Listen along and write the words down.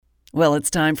Well, it's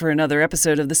time for another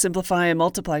episode of the Simplify and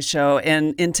Multiply Show.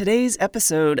 And in today's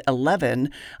episode 11,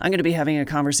 I'm going to be having a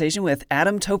conversation with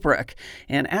Adam Toporek.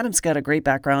 And Adam's got a great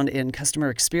background in customer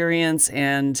experience,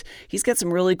 and he's got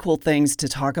some really cool things to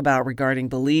talk about regarding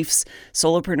beliefs,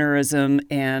 solopreneurism,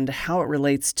 and how it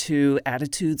relates to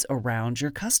attitudes around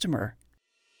your customer.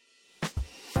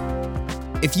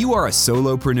 If you are a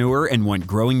solopreneur and want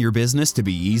growing your business to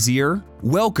be easier,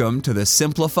 welcome to the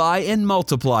Simplify and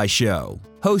Multiply Show,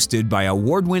 hosted by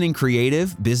award-winning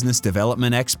creative, business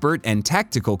development expert, and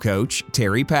tactical coach,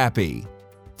 Terry Pappy.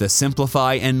 The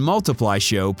Simplify and Multiply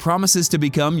Show promises to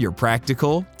become your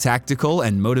practical, tactical,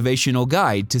 and motivational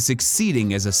guide to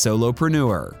succeeding as a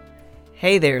solopreneur.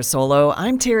 Hey there, Solo.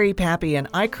 I'm Terry Pappy, and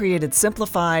I created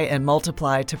Simplify and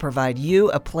Multiply to provide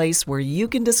you a place where you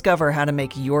can discover how to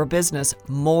make your business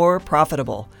more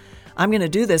profitable. I'm going to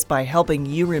do this by helping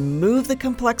you remove the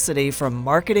complexity from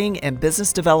marketing and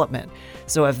business development.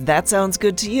 So if that sounds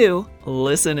good to you,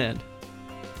 listen in.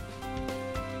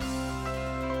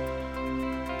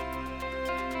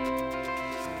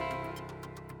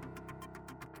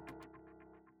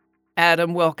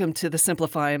 Adam, welcome to the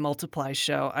Simplify and Multiply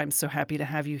Show. I'm so happy to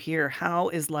have you here. How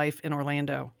is life in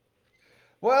Orlando?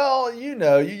 Well, you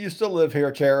used to live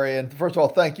here, Terry, and first of all,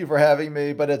 thank you for having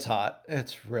me, but it's hot.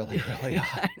 It's really, really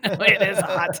hot. I know it is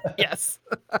hot. Yes.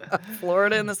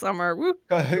 Florida in the summer. Woo.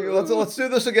 Let's do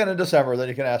this again in December, then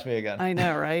you can ask me again. I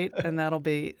know, right? And that'll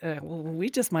be, well, we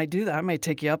just might do that. I might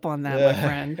take you up on that, my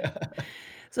friend.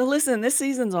 So listen, this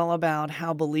season's all about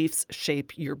how beliefs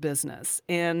shape your business.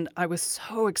 And I was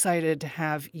so excited to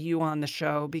have you on the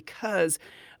show because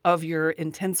of your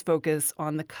intense focus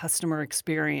on the customer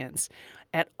experience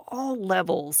at all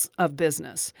levels of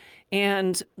business.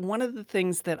 And one of the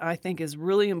things that I think is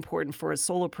really important for a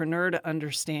solopreneur to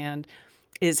understand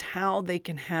is how they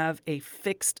can have a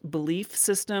fixed belief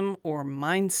system or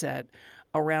mindset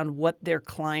around what their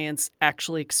clients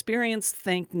actually experience,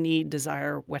 think, need,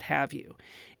 desire, what have you.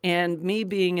 And me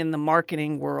being in the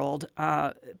marketing world,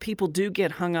 people do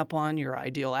get hung up on your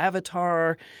ideal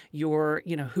avatar,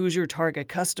 who's your target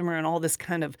customer, and all this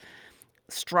kind of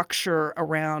structure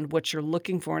around what you're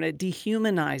looking for. And it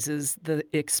dehumanizes the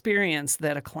experience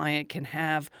that a client can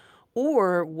have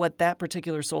or what that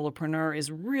particular solopreneur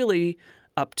is really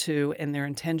up to and their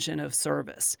intention of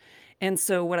service. And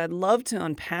so what I'd love to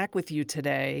unpack with you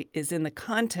today is in the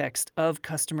context of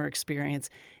customer experience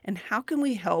and how can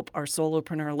we help our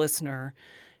solopreneur listener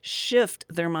shift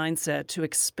their mindset to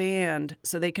expand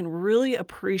so they can really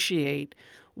appreciate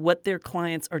what their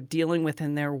clients are dealing with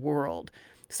in their world.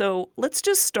 So let's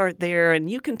just start there, and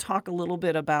you can talk a little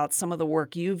bit about some of the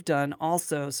work you've done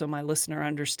also so my listener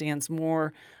understands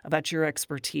more about your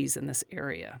expertise in this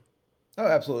area. Oh,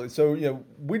 absolutely. So,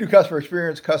 we do customer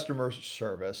experience, customer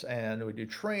service, and we do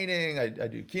training. I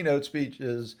do keynote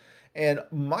speeches, and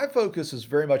my focus is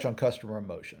very much on customer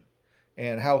emotion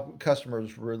and how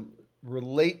customers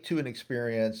relate to an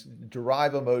experience,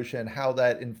 derive emotion, how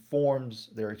that informs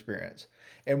their experience.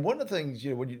 And one of the things,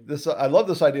 I love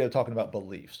this idea of talking about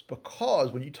beliefs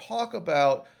because when you talk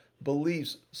about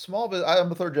beliefs,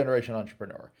 I'm a third generation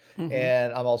entrepreneur. Mm-hmm.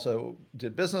 And I'm also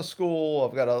did business school.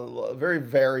 I've got a very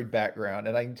varied background.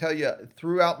 And I can tell you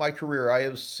throughout my career, I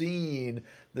have seen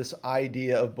this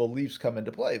idea of beliefs come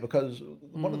into play because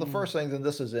one of the first things, and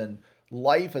this is in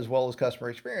life as well as customer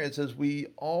experience, is we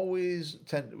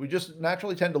just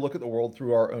naturally tend to look at the world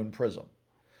through our own prism.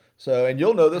 So, and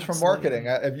you'll know this from marketing.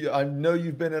 I know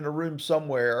you've been in a room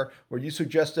somewhere where you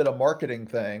suggested a marketing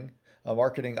thing, a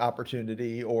marketing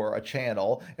opportunity or a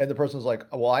channel, and the person's like,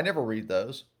 well, I never read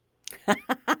those.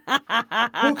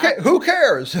 Who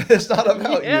cares? It's not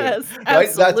about Yes, you, right?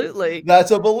 absolutely. That's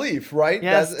a belief, right?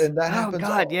 Yes. That Oh, happens.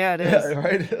 God, yeah, it is.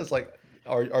 Right? It's like,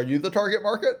 are you the target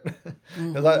market?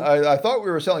 Because Mhm. I thought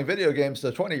we were selling video games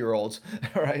to 20-year-olds,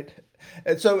 right?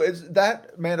 And so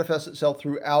that manifests itself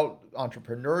throughout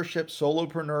entrepreneurship,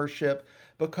 solopreneurship,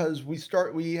 because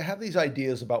we have these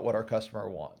ideas about what our customer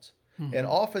wants. And Mhm.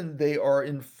 often they are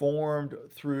informed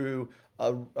through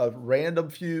a random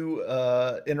few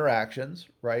interactions,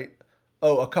 right?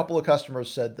 Oh, a couple of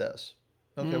customers said this.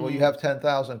 Okay, well, you Mm. have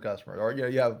 10,000 customers, or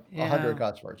you have Yeah, 100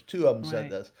 customers. Two of them said right.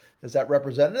 this. Is that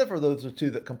representative, or those are two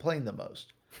that complain the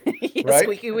most, Yeah, right?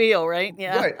 squeaky wheel, right?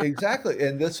 Yeah. Right, exactly.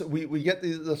 And this we get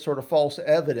the sort of false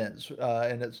evidence,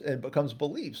 and it becomes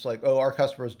beliefs like, oh, our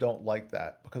customers don't like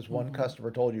that because one Mhm.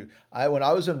 customer told you. When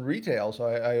I was in retail, so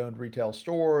I owned retail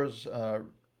stores. I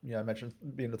mentioned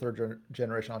being a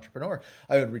generation entrepreneur.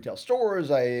 I owned retail stores.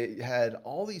 I had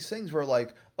all these things where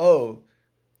like, oh,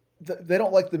 they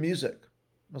don't like the music.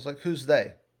 I was like, who's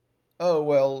they? Oh,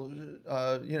 well,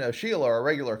 Sheila, our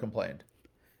regular, complained.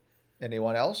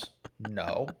 Anyone else?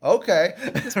 No. Okay.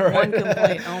 Just one complaint.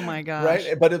 Right? Oh my gosh.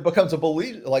 Right? But it becomes a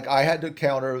belief. Like I had to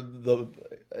counter the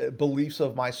beliefs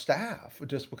of my staff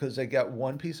just because they got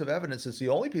one piece of evidence. It's the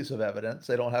only piece of evidence.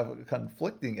 They don't have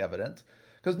conflicting evidence.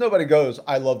 Because nobody goes,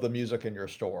 I love the music in your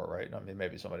store, right? I mean,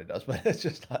 maybe somebody does, but it's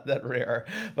just not that rare.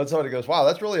 But somebody goes, wow,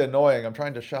 that's really annoying. I'm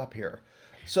trying to shop here.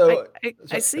 I, So,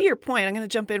 I see your point. I'm going to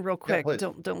jump in real yeah, quick. please.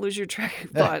 Don't lose your track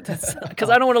of thought. Because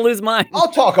I don't want to lose mine.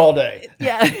 I'll talk all day.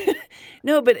 Yeah.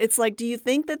 No, but it's like, do you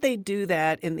think that they do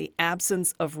that in the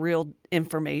absence of real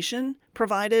information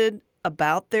provided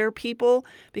about their people?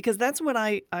 Because that's what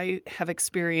I have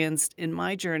experienced in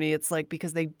my journey. It's like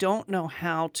because they don't know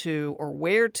how to or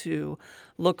where to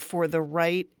look for the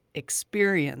right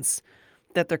experience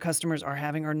that their customers are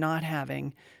having or not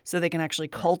having so they can actually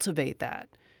cultivate that.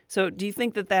 So do you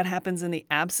think that that happens in the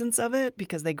absence of it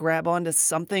because they grab onto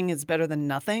something is better than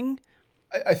nothing?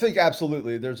 I think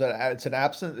absolutely. It's an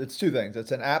absence. It's two things.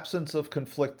 It's an absence of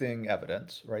conflicting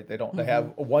evidence, right? They Mhm.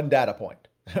 have one data point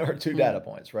or two data Mm.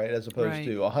 points, right? As opposed Right.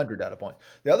 to 100 data points.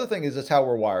 The other thing is it's how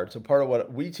we're wired. So part of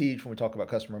what we teach when we talk about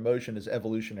customer emotion is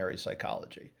evolutionary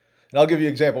psychology. And I'll give you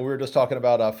an example. We were just talking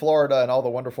about Florida and all the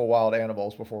wonderful wild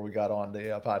animals before we got on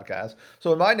the podcast.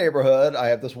 So in my neighborhood, I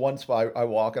have this one spot I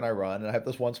walk and I run, and I have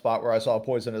this one spot where I saw a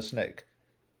poisonous snake.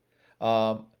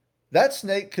 Um, that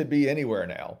snake could be anywhere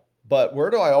now, but where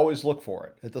do I always look for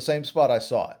it? At the same spot I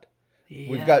saw it.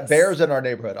 We've got Yes. bears in our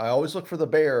neighborhood. I always look for the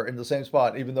bear in the same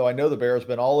spot, even though I know the bear has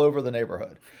been all over the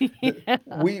neighborhood. Yeah,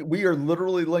 We are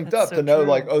literally linked that's up so to know,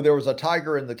 like, true. oh, there was a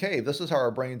tiger in the cave. This is how our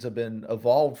brains have been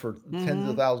evolved for tens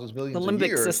of Mhm. thousands, The millions of limbic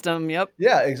years. system, yep.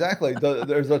 Yeah, exactly.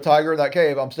 There's a tiger in that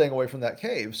cave. I'm staying away from that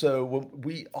cave. So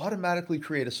we automatically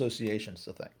create associations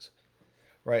to things.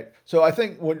 Right. So I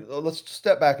think let's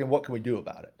step back and what can we do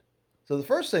about it? So the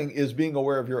first thing is being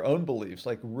aware of your own beliefs,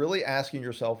 like really asking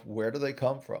yourself, where do they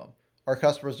come from? Our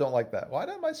customers don't like that. Why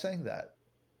am I saying that?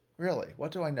 Really?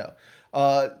 What do I know?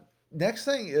 Uh, Next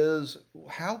thing is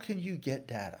how can you get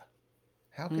data?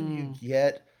 How can you Mm.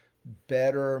 get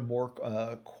better, more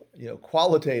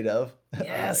qualitative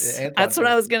Yes. and That's what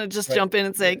I quantitative, was gonna just right? jump in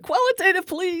and say, "Qualitative,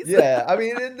 please." Yeah, I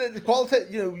mean, and the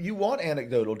qualitative, you want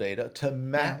anecdotal data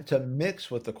Yeah. to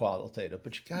mix with the qualitative,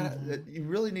 but Mhm. you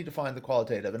really need to find the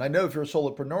qualitative. And I know if you're a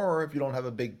solopreneur, if you don't have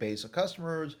a big base of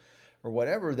customers or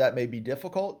whatever, that may be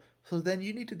difficult. So then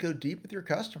you need to go deep with your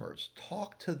customers.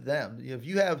 Talk to them. If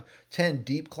you have 10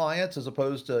 deep clients as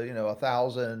opposed to,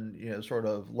 1,000, sort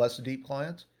of less deep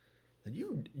clients, then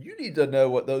you need to know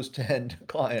what those 10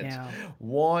 clients Yeah.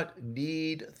 want,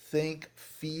 need, think,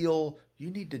 feel.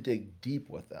 You need to dig deep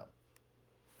with them.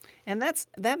 And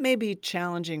that may be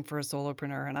challenging for a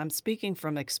solopreneur, and I'm speaking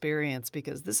from experience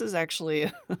because this is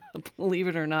actually, believe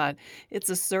it or not, it's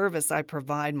a service I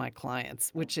provide my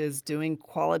clients, which is doing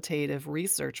qualitative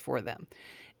research for them.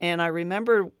 And I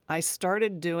remember I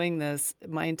started doing this,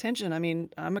 my intention, I mean,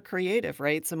 I'm a creative,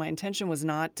 right? So my intention was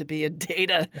not to be a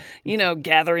data,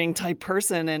 gathering type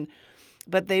person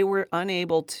but they were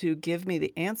unable to give me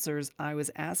the answers I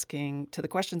was asking to the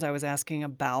questions I was asking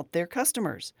about their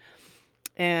customers.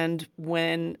 And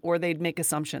or they'd make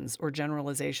assumptions or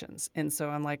generalizations. And so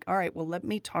I'm like, all right, well, let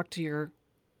me talk to your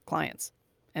clients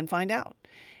and find out.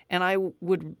 And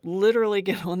would literally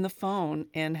get on the phone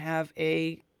and have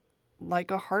like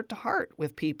a heart to heart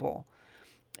with people.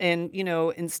 And,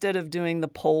 instead of doing the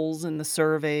polls and the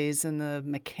surveys and the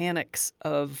mechanics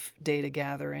of data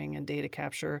gathering and data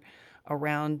capture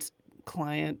around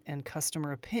client and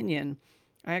customer opinion,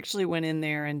 I actually went in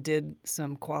there and did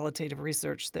some qualitative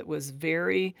research that was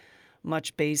very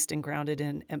much based and grounded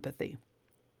in empathy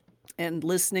and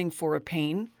listening for a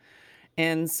pain.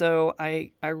 And so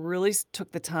I really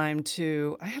took the time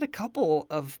I had a couple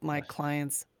of my Nice.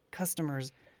 clients,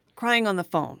 customers, crying on the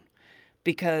phone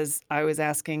because I was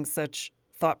asking such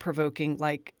thought-provoking,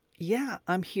 like, "Yeah,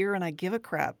 I'm here and I give a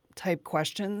crap" type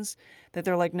questions that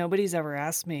they're like, "Nobody's ever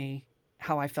asked me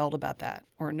how I felt about that,"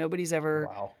 or "Nobody's ever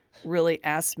Wow. really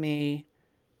asked me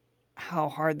how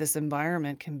hard this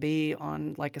environment can be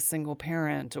on, like, a single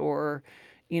parent," or,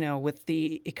 "With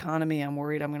the economy, I'm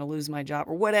worried I'm gonna lose my job,"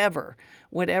 or whatever.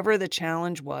 Whatever the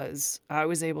challenge was, I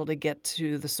was able to get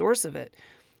to the source of it.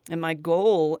 And my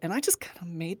goal and I just kinda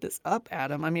made this up,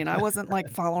 Adam. I mean, I wasn't, like,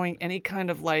 following any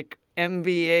kind of, like,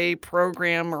 MBA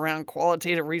program around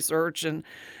qualitative research and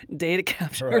data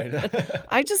capture. Right.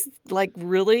 I just, like,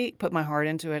 really put my heart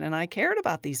into it, and I cared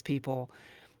about these people,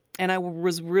 and I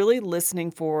was really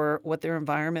listening for what their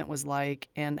environment was like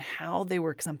and how they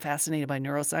were, because 'cause I'm fascinated by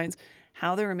neuroscience,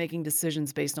 how they were making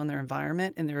decisions based on their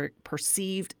environment and their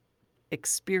perceived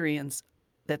experience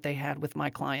that they had with my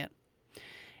client.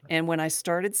 And when I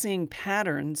started seeing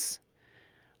patterns,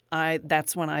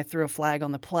 that's when I threw a flag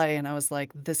on the play, and I was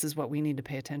like, this is what we need to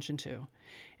pay attention to.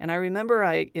 And I remember,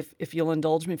 if you'll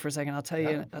indulge me for a second, I'll tell Yeah,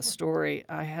 you of a course. story.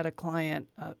 I had a client,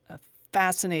 a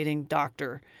fascinating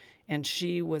doctor, and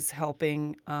she was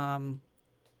helping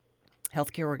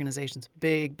healthcare organizations,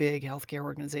 big healthcare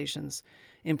organizations,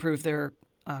 improve their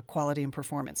quality and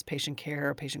performance, patient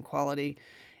care, patient quality.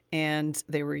 And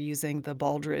they were using the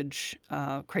Baldrige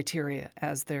criteria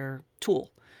as their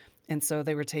tool. And so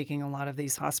they were taking a lot of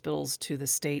these hospitals to the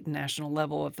state and national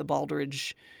level of the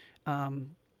Baldrige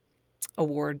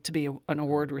award to be an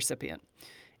award recipient.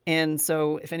 And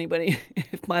so if anybody,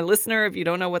 if my listener, if you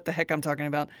don't know what the heck I'm talking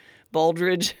about,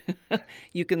 Baldrige,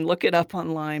 you can look it up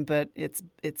online, but it's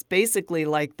basically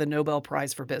like the Nobel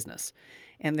Prize for Business.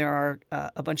 And there are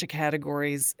a bunch of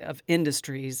categories of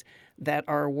industries that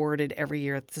are awarded every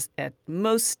year at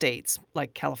most states,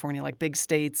 like California, like big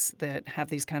states that have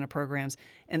these kind of programs,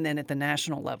 and then at the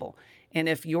national level. And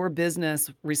if your business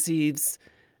receives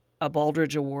a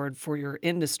Baldrige Award for your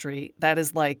industry, that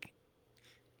is like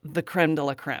the creme de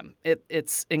la creme.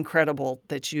 It's incredible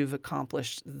that you've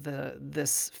accomplished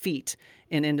this feat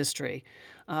in industry.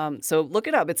 So look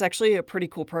it up. It's actually a pretty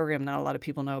cool program not a lot of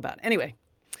people know about. Anyway,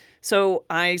 so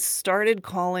I started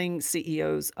calling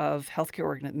CEOs of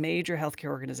major healthcare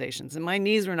organizations, and my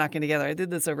knees were knocking together. I did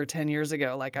this over 10 years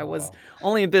ago. Like I Oh, was wow.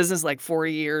 only in business like 4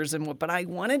 years, but I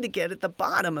wanted to get at the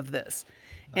bottom of this.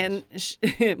 And Nice.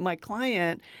 my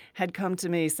client had come to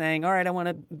me saying, all right, I want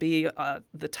to be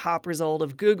the top result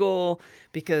of Google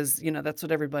because, that's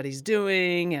what everybody's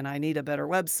doing and I need a better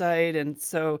website. And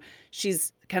so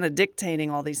she's kind of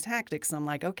dictating all these tactics. And I'm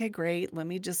like, okay, great. Let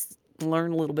me just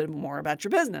learn a little bit more about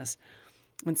your business.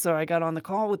 And so I got on the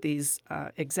call with these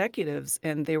executives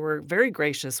and they were very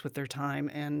gracious with their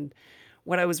time. And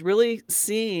what I was really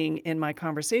seeing in my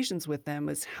conversations with them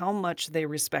is how much they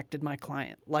respected my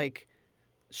client. Like,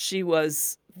 she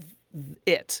was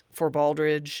it for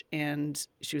Baldrige, and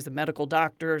she was a medical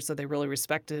doctor, so they really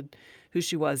respected who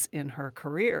she was in her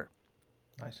career.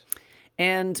 Nice.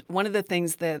 And one of the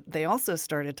things that they also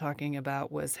started talking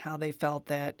about was how they felt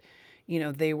that,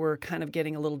 they were kind of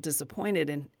getting a little disappointed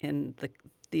in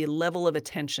the level of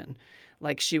attention.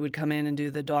 Like she would come in and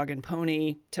do the dog and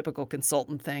pony typical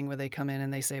consultant thing where they come in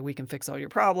and they say, we can fix all your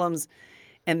problems.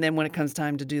 And then when it comes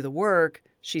time to do the work,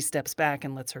 she steps back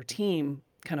and lets her team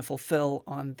kind of fulfill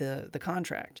on the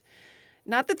contract.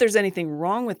 Not that there's anything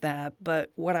wrong with that, but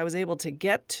what I was able to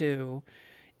get to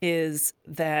is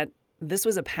that this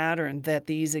was a pattern that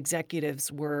these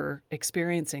executives were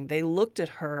experiencing. They looked at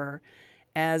her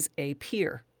as a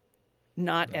peer,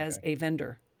 not as Okay. a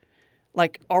vendor.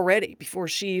 Like already before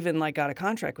she even got a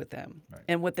contract with them. Right.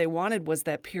 And what they wanted was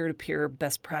that peer-to-peer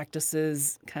best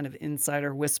practices, kind of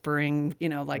insider whispering,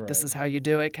 like this Right. is how you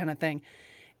do it kind of thing.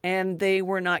 And they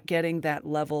were not getting that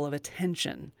level of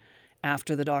attention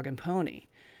after the dog and pony.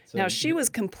 So, Now, she was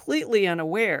completely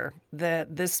unaware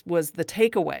that this was the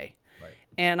takeaway. right.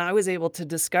 And I was able to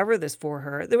discover this for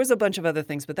her. There was a bunch of other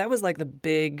things, but that was like the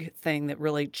big thing that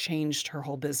really changed her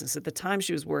whole business. At the time,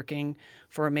 she was working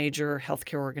for a major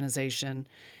healthcare organization.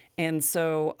 And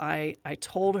so I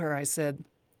told her, I said,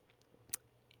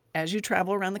 as you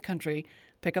travel around the country,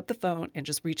 pick up the phone and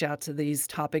just reach out to these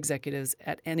top executives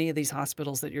at any of these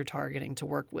hospitals that you're targeting to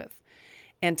work with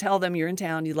and tell them you're in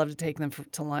town, you'd love to take them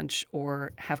to lunch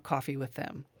or have coffee with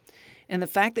them. And the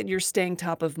fact that you're staying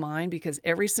top of mind, because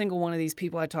every single one of these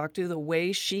people I talk to, the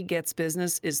way she gets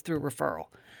business is through referral.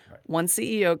 Right. One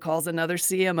CEO calls another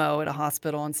CMO at a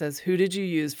hospital and says, who did you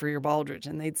use for your Baldrige?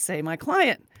 And they'd say, my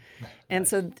client. And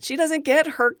so she doesn't get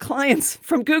her clients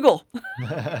from Google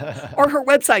or her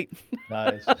website.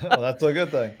 Nice. Well, that's a good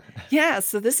thing. Yeah,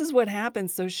 so this is what happened.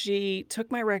 So she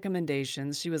took my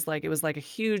recommendations. She was like, it was like a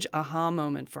huge aha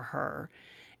moment for her.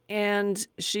 And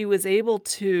she was able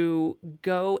to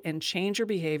go and change her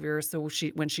behavior. So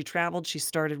when she traveled, she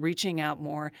started reaching out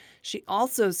more. She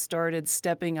also started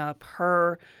stepping up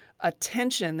her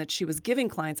attention that she was giving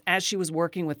clients as she was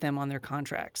working with them on their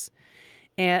contracts.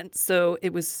 And so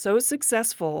it was so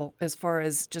successful as far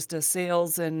as just a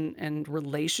sales and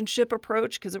relationship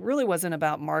approach, because it really wasn't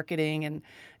about marketing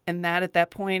and that at that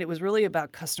point. It was really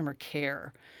about customer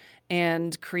care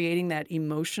and creating that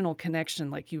emotional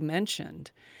connection like you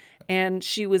mentioned. And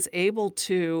she was able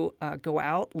to go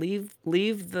out, leave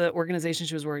the organization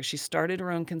she was working. She started her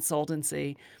own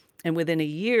consultancy. And within a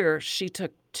year, she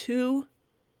took 2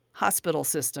 hospital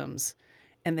systems,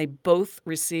 and they both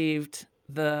received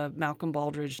the Malcolm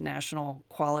Baldrige National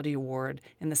Quality Award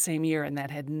in the same year, and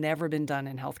that had never been done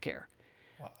in healthcare.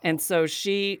 Wow. And so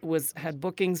she had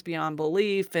bookings beyond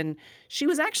belief, and she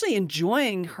was actually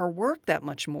enjoying her work that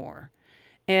much more.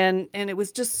 And it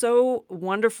was just so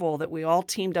wonderful that we all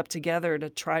teamed up together to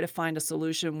try to find a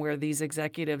solution where these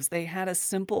executives, they had a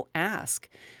simple ask,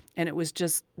 and it was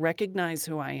just recognize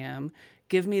who I am,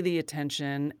 give me the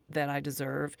attention that I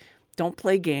deserve. Don't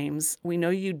play games. We know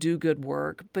you do good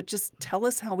work, but just tell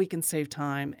us how we can save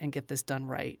time and get this done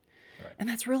right. Right. And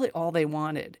that's really all they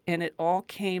wanted. And it all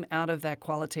came out of that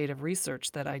qualitative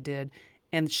research that I did.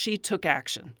 And she took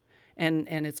action.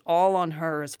 And it's all on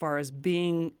her as far as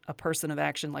being a person of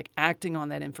action, like acting on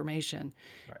that information.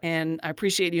 Right. And I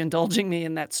appreciate you indulging me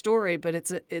in that story, but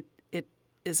it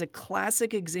is a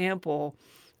classic example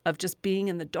of just being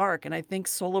in the dark. And I think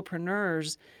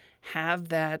solopreneurs have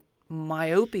that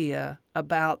myopia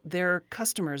about their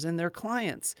customers and their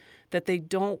clients, that they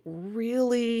don't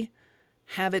really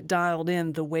have it dialed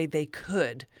in the way they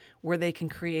could, where they can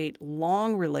create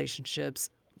long relationships,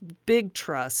 big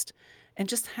trust, and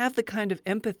just have the kind of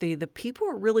empathy that people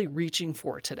are really reaching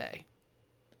for today.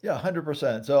 Yeah,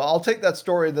 100%. So I'll take that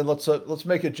story and then let's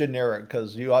make it generic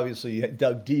because you obviously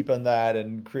dug deep in that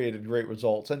and created great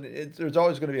results. And there's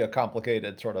always going to be a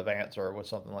complicated sort of answer with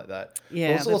something like that. So Yeah,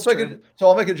 let's that's make true. it. So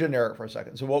I'll make it generic for a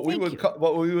second. So Thank you.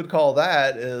 what we would call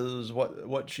that is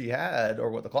what she had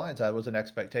or what the clients had was an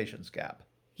expectations gap in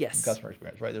Yes. customer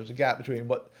experience, right? There's a gap between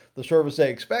what the service they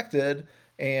expected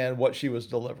and what she was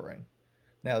delivering.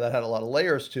 Now that had a lot of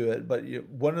layers to it, but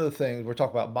one of the things we're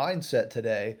talking about mindset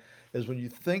today is when you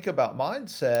think about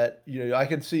mindset, I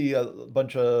can see a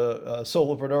bunch of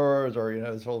solopreneurs or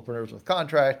solopreneurs with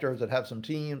contractors that have some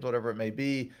teams, whatever it may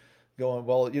be, going,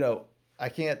 well, I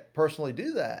can't personally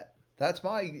do that. That's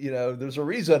there's a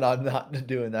reason I'm not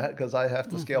doing that because I have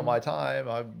to scale Hmm. my time.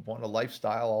 I want a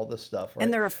lifestyle, all this stuff, And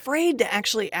right? they're afraid to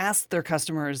actually ask their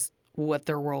customers what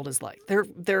their world is like.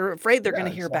 They're afraid they're going Yeah,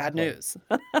 to hear bad exactly. news.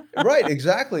 Right,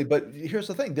 exactly. But here's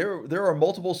the thing: there are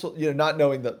multiple, not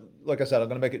knowing that. Like I said, I'm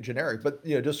going to make it generic, but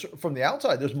just from the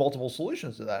outside, there's multiple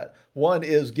solutions to that. One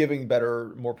is giving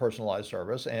better, more personalized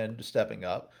service and stepping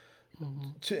up.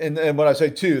 Mhm. And when I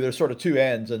say two, there's sort of two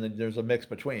ends, and then there's a mix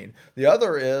between. The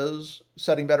other is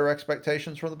setting better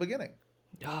expectations from the beginning,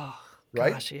 Oh,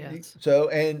 right? gosh, yes. So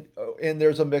and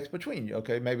there's a mix between you.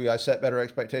 Okay, maybe I set better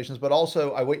expectations, but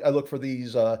also I look for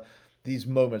these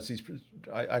moments,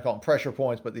 I call them pressure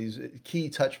points, but these key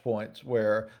touch points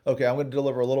where okay, I'm going to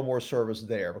deliver a little more service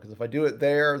there because if I do it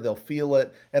there, they'll feel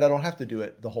it, and I don't have to do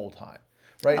it the whole time,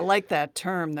 I right? like that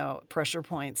term, though, pressure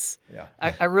points. Yeah.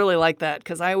 I really like that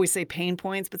because I always say pain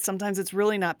points, but sometimes it's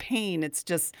really not pain. It's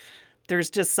just,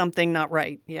 there's just something not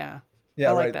right. Yeah. I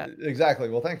Yeah, like right. that. Exactly.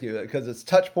 Well, thank you. Because it's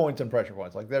touch points and pressure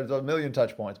points. Like there's a million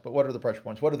touch points, but what are the pressure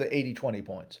points? What are the 80-20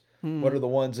 points? What Hmm. are the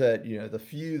ones that, the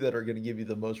few that are going to give you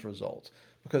the most results?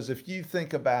 Because if you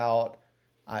think about,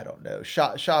 I don't know,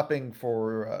 shopping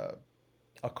for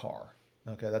a car,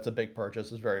 okay, that's a big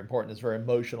purchase. It's very important. It's very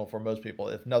emotional for most people,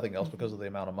 if nothing else, because Hmm. of the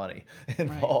amount of money Right.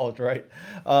 involved, right?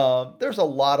 There's a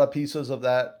lot of pieces of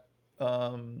that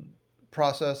um,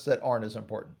 process that aren't as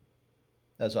important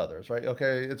as others, right?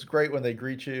 Okay, it's great when they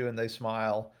greet you and they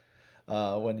smile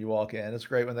when you walk in. It's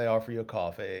great when they offer you a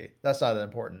coffee. That's not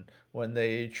important. When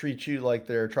they treat you like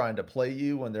they're trying to play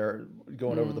you when they're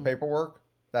going over the Mm. paperwork,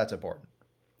 that's important,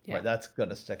 Yeah. right? That's going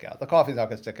to stick out. The coffee's not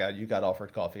going to stick out. You got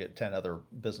offered coffee at 10 other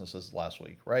businesses last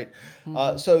week, right?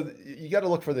 Hmm. So you got to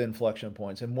look for the inflection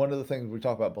points. And one of the things we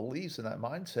talk about beliefs and that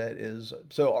mindset is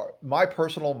so my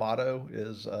personal motto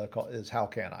is how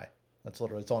can I? That's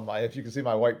literally, it's on my, if you can see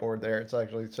my whiteboard there, it's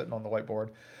actually sitting on the whiteboard.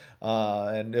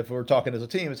 And if we're talking as a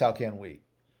team, it's how can we?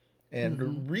 And the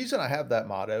Hmm. reason I have that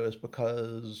motto is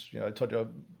because, I told you,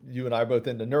 you and I are both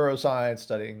into neuroscience,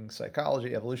 studying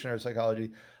psychology, evolutionary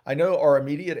psychology. I know our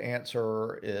immediate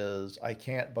answer is I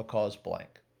can't because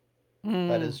blank.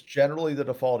 That Mm. is generally the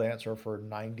default answer for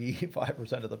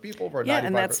 95% of the people, for Yeah,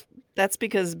 and 95%. that's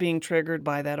because being triggered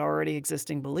by that already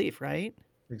existing belief, right?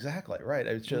 Exactly, right.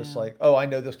 It's just Yeah. like, oh, I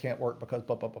know this can't work because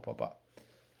blah, blah, blah, blah, blah.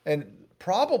 And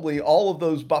probably all of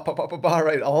those, bah, bah, bah, bah, bah,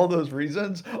 right, all those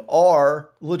reasons are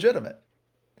legitimate.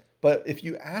 But if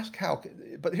you ask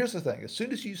but here's the thing: as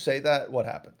soon as you say that, what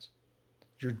happens?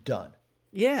 You're done.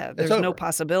 Yeah, It's there's no over.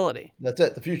 possibility. That's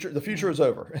it. The future Yeah. is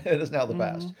over. It is now the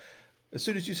past. Mhm. As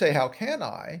soon as you say, "How can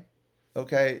I?"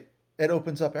 Okay, it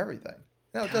opens up everything.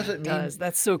 Now, it God, it doesn't does. mean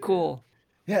That's so cool.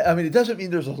 yeah, I mean, it doesn't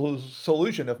mean there's a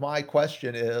solution. If my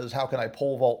question is, how can I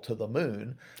pole vault to the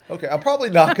moon? Okay, I'm probably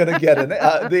not going to get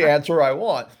the answer I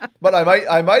want, but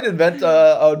I might invent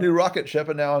a new rocket ship,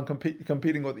 and now I'm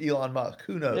competing with Elon Musk.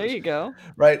 Who There knows, you go.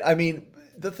 right? I mean,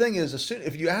 the thing is, as soon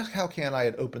if you ask how can I,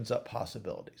 it opens up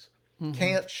possibilities. Mhm.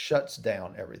 Can't shuts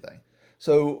down everything.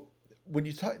 So when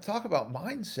you talk about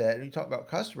mindset and you talk about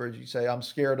customers, you say I'm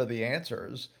scared of the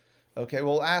answers. Okay,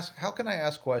 well, how can I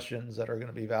ask questions that are going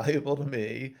to be valuable to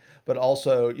me? But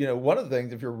also, one of the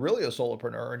things, if you're really a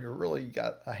solopreneur and you're really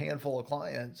got a handful of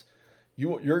clients,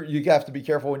 you have to be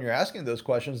careful when you're asking those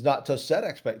questions, not to set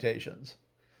expectations.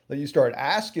 That you start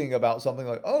asking about something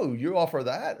like, "Oh, you offer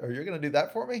that, or you're going to do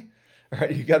that for me?"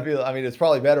 Right? You got to be. I mean, it's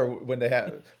probably better when they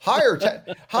have hire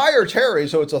Terry,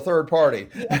 so it's a third party.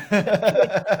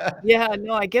 Yeah,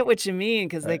 no, I get what you mean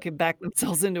because they Right. could back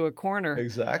themselves into a corner.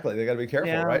 Exactly. They got to be careful,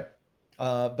 Yeah. right?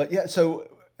 But yeah, so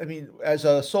I mean, as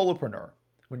a solopreneur,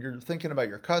 when you're thinking about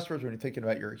your customers, when you're thinking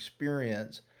about your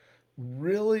experience,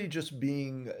 really just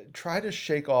try to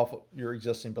shake off your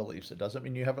existing beliefs. It doesn't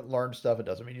mean you haven't learned stuff. It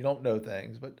doesn't mean you don't know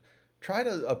things, but try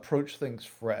to approach things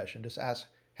fresh and just ask,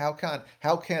 how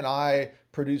can I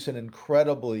produce an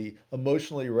incredibly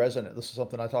emotionally resonant? This is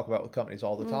something I talk about with companies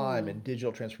all the time in Mm.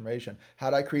 digital transformation. How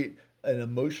do I create an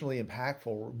emotionally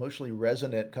impactful, emotionally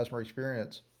resonant customer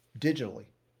experience digitally,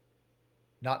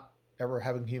 not ever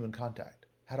having human contact?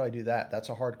 How do I do that? That's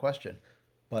a hard question,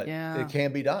 but it Yeah.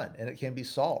 can be done and it can be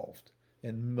solved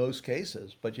in most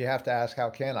cases. But you have to ask, how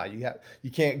can I?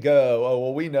 You can't go, oh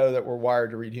well, we know that we're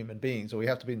wired to read human beings, so we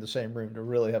have to be in the same room to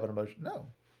really have an emotion. No,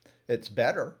 it's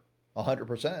better,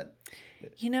 100%.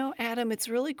 Adam, it's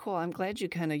really cool. I'm glad you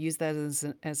kind of use that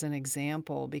as an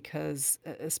example because,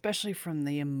 especially from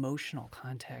the emotional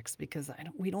context, because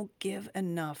we don't give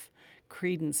enough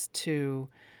credence to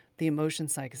the emotion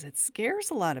side because it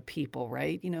scares a lot of people,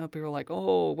 right? People are like,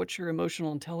 "Oh, what's your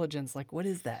emotional intelligence? Like, what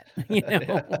is that?" You know.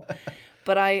 Yeah.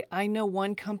 But I know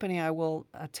one company I will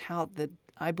tout that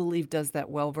I believe does that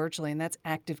well virtually, and that's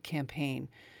ActiveCampaign.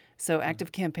 So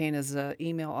ActiveCampaign is an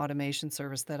email automation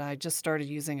service that I just started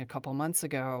using a couple months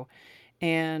ago,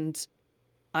 and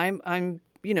I'm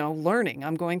learning.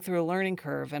 I'm going through a learning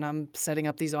curve, and I'm setting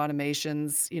up these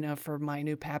automations, for my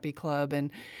new Pappy Club,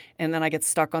 and then I get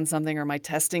stuck on something or my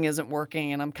testing isn't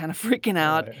working, and I'm kind of freaking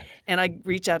out, Right. and I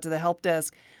reach out to the help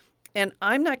desk. And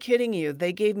I'm not kidding you.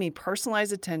 They gave me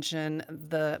personalized attention.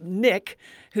 The Nick,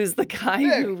 who's the guy who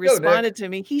Nick, go Nick. responded to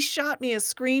me, he shot me a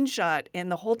screenshot.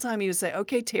 And the whole time he would say,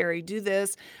 "Okay, Terry, do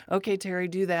this. Okay, Terry,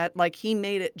 do that." Like he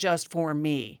made it just for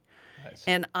me. Nice.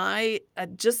 And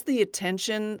just the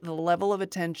attention, the level of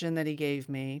attention that he gave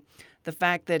me, the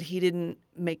fact that he didn't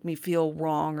make me feel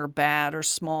wrong or bad or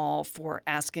small for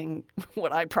asking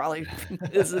what I probably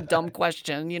is a dumb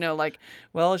question, like,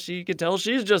 well, you could tell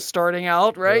she's just starting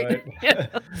out, right? Right. You know?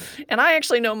 And I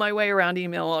actually know my way around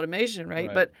email automation, right?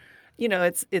 Right. But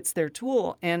it's their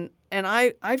tool, and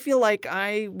I feel like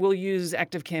I will use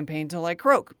ActiveCampaign till I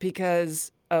croak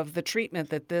because of the treatment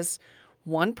that this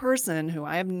one person who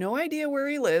I have no idea where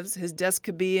he lives. His desk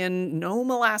could be in Nome,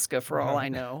 Alaska, for all I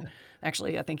Right. know.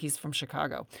 Actually, I think he's from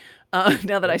Chicago.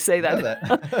 Now that I Oh, say I know that,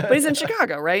 but he's in that.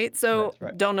 Chicago, right? So That's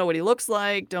right. don't know what he looks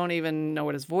like. Don't even know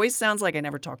what his voice sounds like. I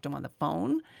never talked to him on the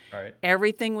phone. Right.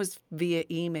 Everything was via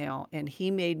email, and he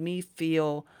made me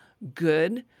feel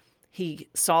good. He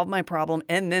solved my problem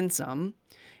and then some.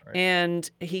 Right.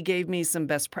 And he gave me some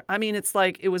I mean, it's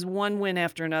like it was one win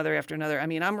after another after another. I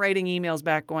mean, I'm writing emails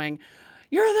back going,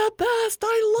 "You're the best.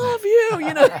 I love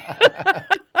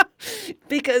you,"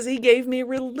 because he gave me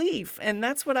relief. And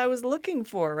that's what I was looking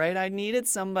for, right? I needed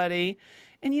somebody.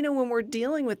 And when we're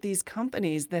dealing with these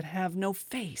companies that have no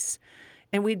face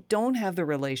and we don't have the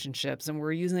relationships and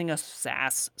we're using a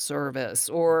SaaS service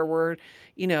or we're,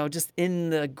 just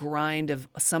in the grind of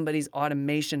somebody's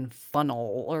automation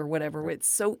funnel or whatever, Right. it's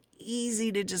so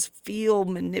easy to just feel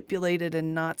manipulated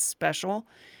and not special.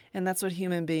 And that's what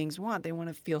human beings want. They want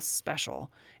to feel special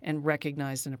and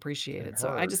recognized and And appreciated. So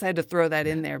I just heard. had to throw that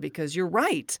in there because you're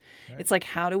right. Right. It's like,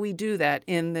 how do we do that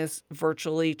in this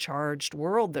virtually charged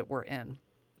world that we're in?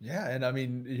 Yeah, and I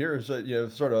mean, here's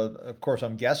sort of course,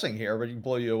 I'm guessing here, but it can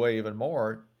blow you away even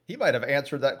more. He might have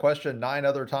answered that question 9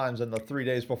 other times in the 3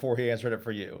 days before he answered it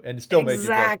for you, and still made you feel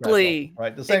special, Exactly.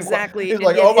 right? The same question. Exactly, He's and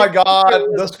like, yet "Oh his my answer God,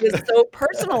 was this," was so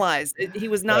personalized. He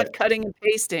was right? not cutting and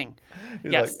pasting.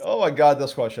 He's like, Yes. "Oh my God,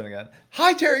 this question again.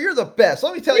 Hi, Terry, you're the best.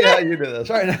 Let me tell you Yeah. how you do this."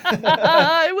 Right?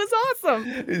 It was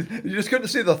awesome. You just couldn't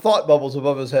see the thought bubbles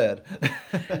above his head.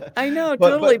 I know, But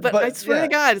totally, but but I but swear to yeah,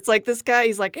 God, it's like this guy,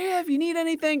 he's like, "Hey, if you need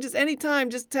anything, just anytime,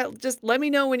 just let me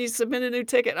know when you submit a new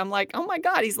ticket." I'm like, "Oh my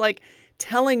God," he's like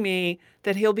telling me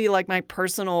that he'll be like my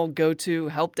personal go-to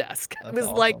help desk. It that's was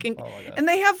like, awesome. Oh my gosh. and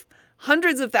they have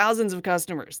hundreds of thousands of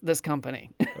customers, this company.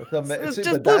 So it See,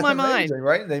 just but blew that's my mind. amazing,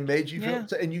 right? They made you feel,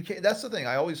 Yeah. and you can't. That's the thing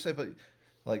I always say, but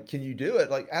like, can you do it?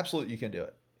 Like, absolutely, you can do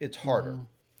it. It's harder, Mhm.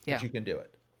 but Yeah. you can do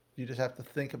it. You just have to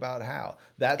think about how.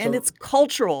 That's And a. it's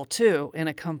cultural too in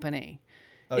a company.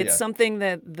 Oh It's yes, something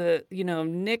that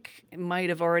Nick might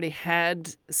have already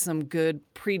had some good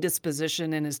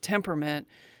predisposition in his temperament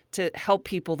to help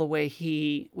people the way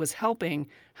he was helping.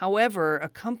 However, a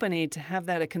company, to have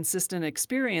that a consistent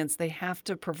experience, they have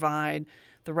to provide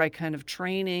the right kind of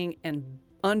training and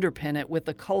underpin it with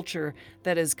a culture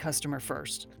that is customer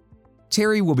first.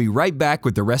 Terry will be right back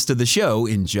with the rest of the show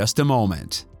in just a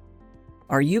moment.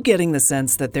 Are you getting the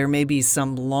sense that there may be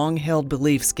some long-held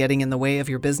beliefs getting in the way of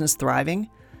your business thriving?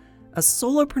 A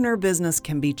solopreneur business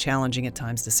can be challenging at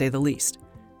times, to say the least.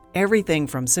 Everything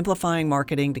from simplifying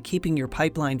marketing to keeping your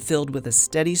pipeline filled with a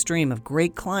steady stream of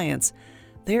great clients,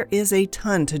 there is a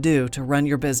ton to do to run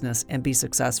your business and be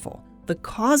successful. The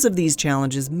cause of these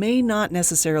challenges may not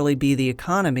necessarily be the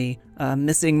economy, a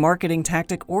missing marketing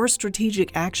tactic, or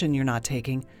strategic action you're not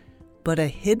taking, but a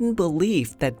hidden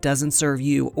belief that doesn't serve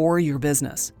you or your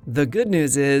business. The good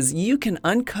news is you can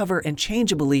uncover and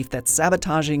change a belief that's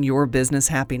sabotaging your business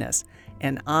happiness,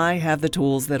 and I have the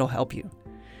tools that'll help you.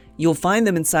 You'll find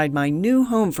them inside my new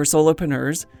home for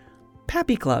solopreneurs,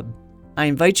 Pappy Club. I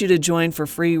invite you to join for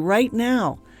free right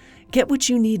now. Get what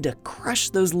you need to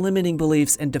crush those limiting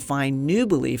beliefs and define new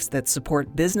beliefs that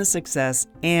support business success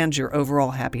and your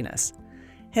overall happiness.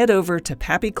 Head over to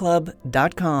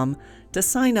pappyclub.com to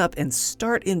sign up and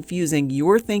start infusing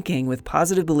your thinking with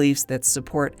positive beliefs that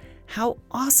support how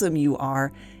awesome you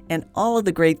are and all of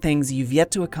the great things you've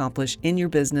yet to accomplish in your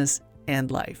business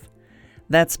and life.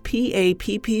 That's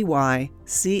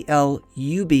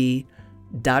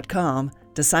pappyclub.com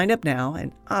to sign up now,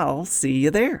 and I'll see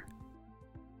you there.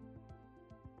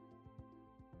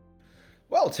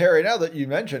 Well, Terry, now that you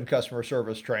mentioned customer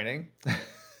service training,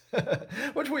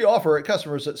 which we offer at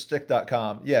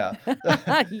customersthatstick.com. Yeah.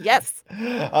 Yes.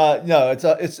 No,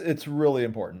 it's really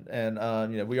important.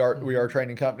 And, we are a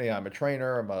training company. I'm a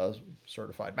trainer. I'm a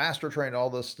certified master trainer, all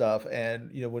this stuff.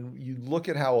 And, when you look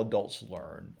at how adults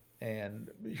learn, and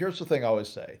here's the thing I always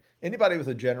say, anybody with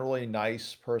a generally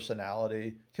nice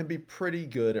personality can be pretty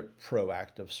good at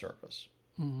proactive service.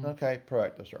 Mm-hmm. Okay.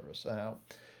 Proactive service. Now,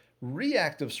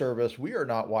 reactive service, we are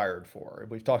not wired for.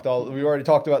 We've already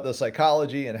talked about the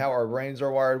psychology and how our brains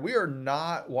are wired. We are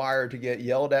not wired to get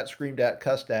yelled at, screamed at,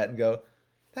 cussed at, and go,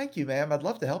 "Thank you, ma'am. I'd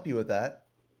love to help you with that."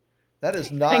 That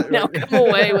is not. I know, come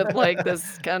away with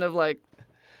this kind of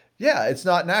Yeah, it's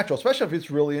not natural, especially if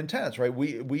it's really intense, right?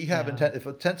 We have if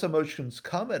intense emotions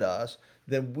come at us,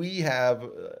 then we have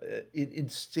an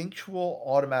instinctual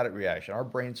automatic reaction. Our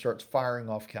brain starts firing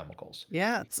off chemicals.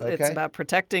 Yeah, it's about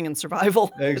protecting and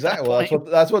survival. Exactly. Well,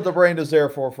 that's what the brain is there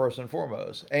for, first and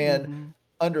foremost. And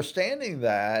understanding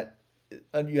that,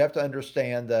 and you have to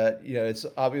understand that, it's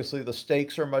obviously the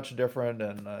stakes are much different,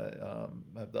 and I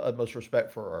have the utmost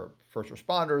respect for our first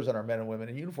responders and our men and women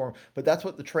in uniform, but that's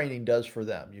what the training does for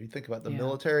them. You think about the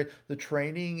military, the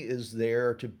training is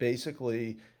there to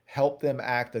basically help them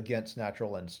act against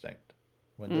natural instinct.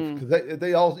 Because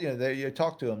they all, you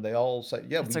talk to them, they all say,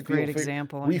 yeah, that's a great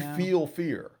example. We feel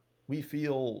fear. We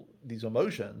feel these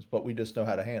emotions, but we just know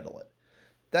how to handle it.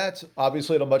 That's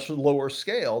obviously at a much lower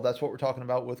scale. That's what we're talking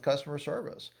about with customer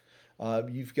service.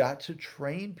 You've got to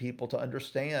train people to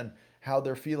understand how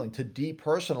they're feeling, to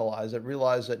depersonalize it,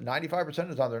 realize that 95% of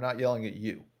the time they're not yelling at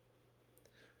you.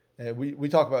 And we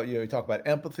talk about, we talk about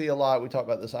empathy a lot. We talk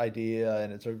about this idea,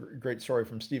 and it's a great story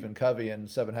from Stephen Covey in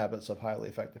 7 Habits of Highly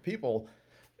Effective People,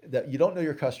 that you don't know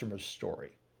your customer's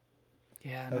story.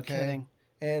 Yeah, no kidding.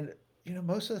 And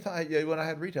most of the time, when I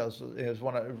had retail, it was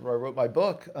when I wrote my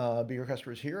book, Be Your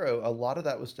Customer's Hero, a lot of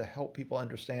that was to help people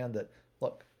understand that,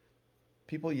 look,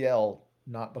 people yell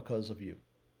not because of you.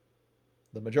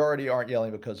 The majority aren't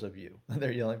yelling because of you.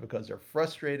 They're yelling because they're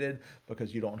frustrated,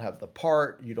 because you don't have the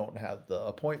part, you don't have the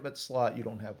appointment slot, you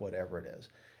don't have whatever it is.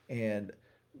 And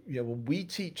when we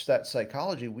teach that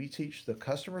psychology, we teach the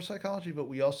customer psychology, but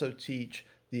we also teach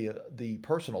the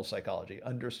personal psychology,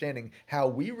 understanding how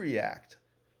we react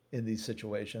in these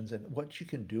situations and what you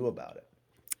can do about it.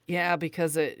 Yeah,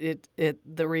 because the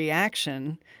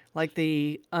reaction, like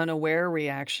the unaware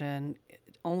reaction,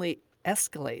 only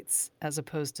escalates as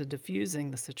opposed to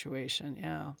diffusing the situation.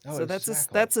 Yeah. Oh, so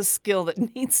that's a skill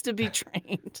that needs to be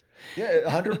trained. Yeah,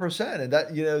 100%. And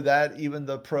that, that even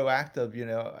the proactive,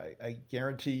 I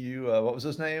guarantee you, what was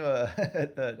his name?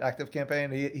 Active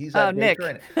Campaign. He's had Nick,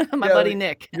 training. my buddy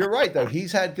Nick. You're right, though.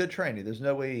 He's had good training. There's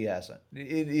no way he hasn't.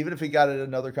 Even if he got at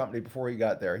another company before he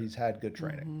got there, he's had good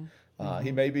training.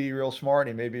 He may be real smart.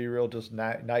 He may be real just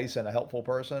nice and a helpful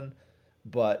person,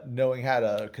 but knowing how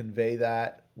to convey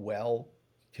that well,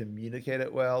 communicate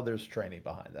it well, there's training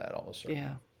behind that almost certainly.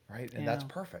 Yeah. Right? And that's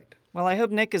perfect. Well, I hope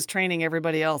Nick is training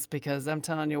everybody else, because I'm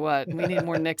telling you what, we need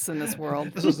more Nicks in this world.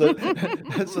 We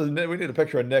need a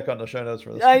picture of Nick on the show notes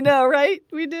for this. I know, right?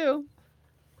 We do.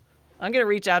 I'm gonna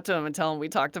reach out to him and tell him we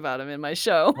talked about him in my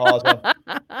show. Awesome.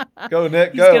 Go,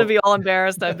 Nick, He's gonna go. be all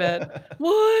embarrassed, I bet.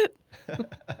 What?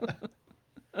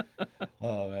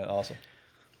 Oh man, awesome.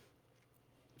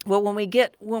 Well,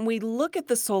 when we look at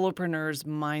the solopreneur's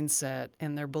mindset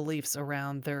and their beliefs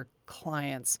around their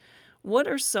clients, what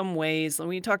are some ways, and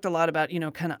we talked a lot about,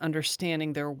 kind of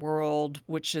understanding their world,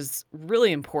 which is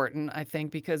really important, I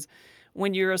think, because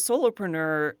when you're a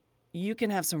solopreneur, you can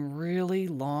have some really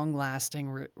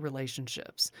long-lasting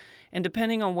relationships. And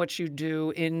depending on what you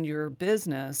do in your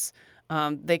business,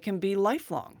 they can be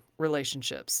lifelong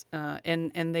relationships,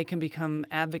 and they can become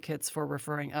advocates for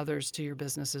referring others to your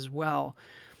business as well.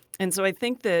 And so I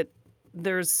think that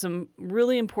there's some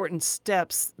really important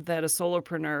steps that a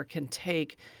solopreneur can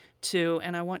take to,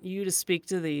 and I want you to speak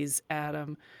to these,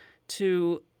 Adam,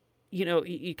 to,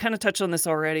 you kind of touched on this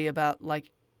already about like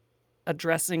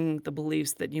addressing the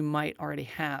beliefs that you might already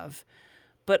have,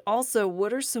 but also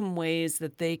what are some ways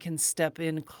that they can step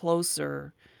in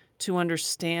closer to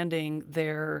understanding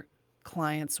their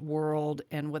client's world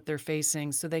and what they're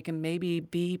facing so they can maybe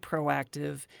be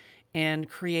proactive and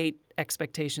create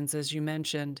expectations, as you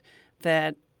mentioned,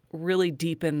 that really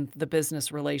deepen the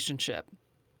business relationship?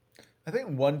 I think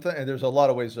one thing, and there's a lot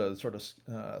of ways to sort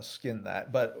of skin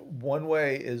that, but one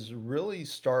way is really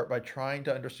start by trying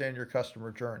to understand your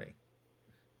customer journey.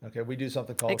 Okay, we do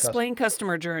something called Explain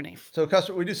customer journey. So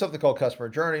we do something called customer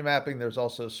journey mapping. There's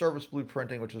also service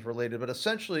blueprinting, which is related, but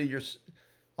essentially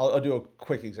I'll do a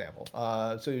quick example.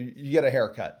 So you get a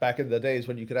haircut. Back in the days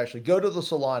when you could actually go to the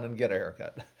salon and get a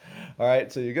haircut. All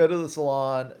right, so you go to the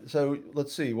salon. So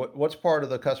let's see, what's part of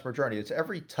the customer journey? It's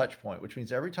every touch point, which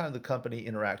means every time the company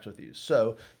interacts with you.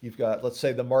 So you've got, let's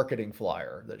say, the marketing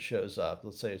flyer that shows up.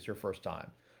 Let's say it's your first time,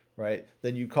 right?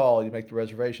 Then you call, you make the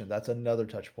reservation. That's another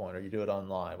touch point, or you do it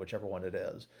online, whichever one it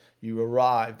is. You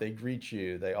arrive, they greet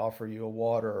you, they offer you a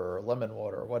water or lemon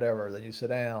water or whatever. Then you sit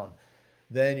down.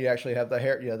 Then you actually have the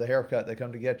haircut. They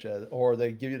come to get you, or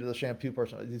they give you to the shampoo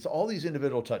person. It's all these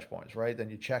individual touch points, right? Then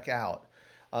you check out,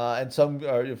 and some,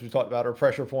 if we talked about, are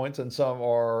pressure points, and some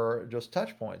are just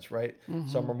touch points, right?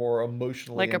 Some are more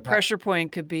emotionally Like a pressure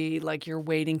point could be like you're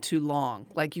waiting too long,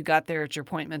 like you got there at your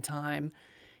appointment time,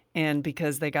 and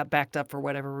because they got backed up for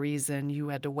whatever reason, you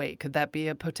had to wait. Could that be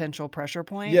a potential pressure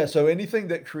point? Yeah, so anything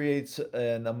that creates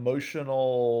an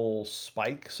emotional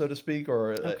spike, so to speak,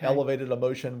 or Okay. elevated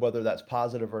emotion, whether that's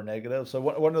positive or negative. So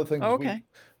one of the things Oh, okay.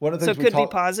 one of the So it things we could be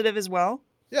talk, positive as well?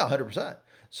 yeah, 100%.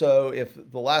 So if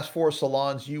the last four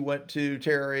salons you went to,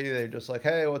 Terry, they're just like,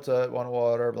 hey, what's up? Want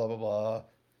water? Blah, blah, blah.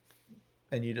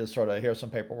 And you just sort of hear some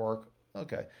paperwork.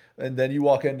 Okay. And then you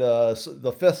walk into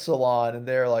the fifth salon and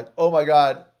they're like, oh my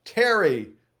God,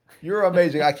 Terry, you're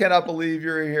amazing. I cannot believe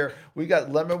you're here. We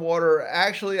got lemon water.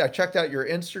 Actually, I checked out your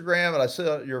Instagram and I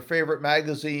saw your favorite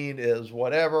magazine is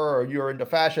whatever, or you're into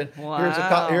fashion. Here's a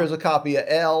Wow. copy of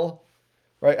Elle.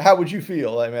 Right? How would you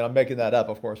feel? I mean, I'm making that up,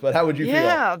 of course, but how would you feel?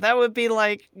 Yeah, that would be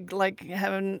like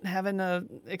having a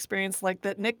experience like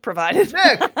that Nick provided.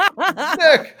 Nick,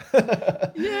 Nick.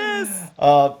 Yes.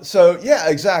 So yeah,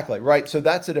 exactly. Right. So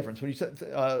that's the difference. When you said,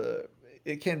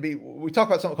 it can be, we talk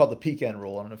about something called the peak end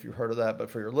rule. I don't know if you've heard of that,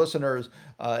 but for your listeners,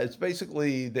 it's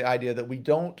basically the idea that we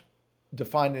don't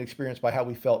define an experience by how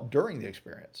we felt during the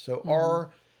experience. So Mhm. our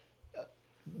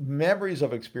memories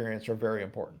of experience are very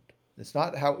important. It's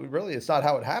not how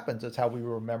it happens. It's how we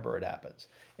remember it happens.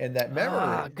 And that Ah,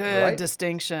 memory, good right?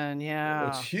 distinction. It's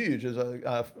Yeah. huge. There's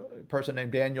a person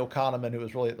named Daniel Kahneman who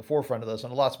was really at the forefront of this,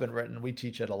 and a lot's been written. We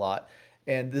teach it a lot.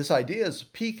 And this idea is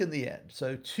peak and the end.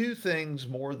 So two things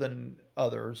more than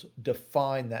others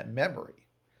define that memory.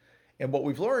 And what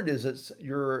we've learned is that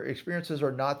your experiences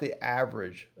are not the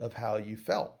average of how you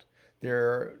felt.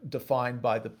 They're defined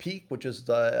by the peak, which is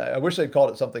I wish they'd called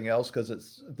it something else because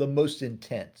it's the most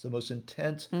intense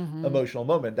Mhm. emotional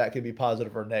moment. That can be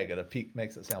positive or negative. Peak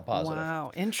makes it sound positive.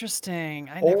 Wow, interesting.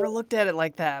 I never Or, looked at it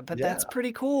like that, but yeah. that's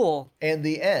pretty cool. And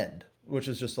the end, which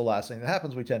is just the last thing that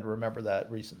happens, we tend to remember that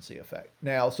recency effect.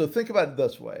 Now, so think about it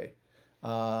this way.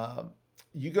 Um,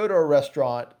 you go to a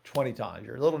restaurant 20 times,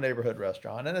 your little neighborhood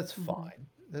restaurant, and it's Mhm. fine.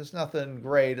 There's nothing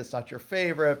great. It's not your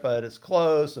favorite, but it's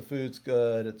close. The food's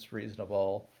good. It's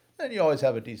reasonable. And you always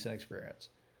have a decent experience.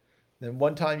 Then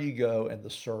one time you go and the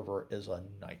server is a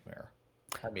nightmare.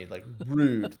 I mean, like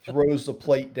rude, throws the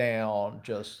plate down,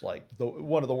 just like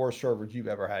one of the worst servers you've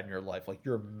ever had in your life. Like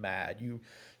you're mad. You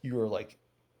are like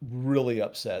really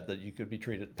upset that you could be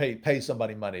treated, pay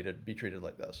somebody money to be treated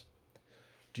like this.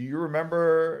 Do you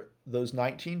remember those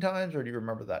 19 times or do you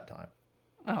remember that time?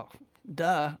 Oh,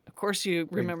 duh. Of course you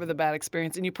remember the bad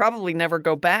experience, and you probably never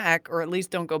go back, or at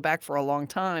least don't go back for a long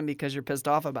time because you're pissed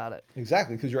off about it.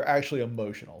 Exactly, because you're actually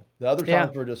emotional. The other Yeah.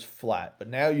 times were just flat, but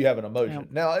now you have an Yeah. emotion.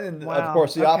 Now, and of Wow.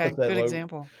 course, the Okay. opposite, Good like,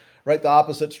 example. right? The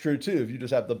opposite's true too. If you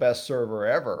just have the best server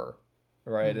ever,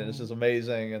 right, and it's Hmm. just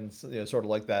amazing, and sort of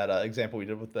like that example we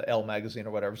did with the Elle magazine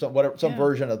or whatever, some Yeah.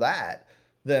 version of that,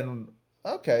 then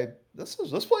okay, this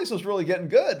place is really getting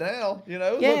good now. It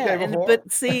was Yeah, okay and before.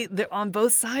 but see, on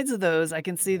both sides of those, I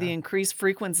can see the Yeah, increased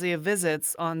frequency of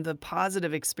visits on the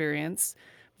positive experience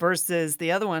versus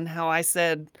the other one, how I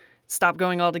said, stop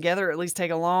going altogether, or at least take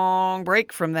a long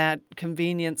break from that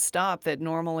convenient stop that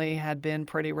normally had been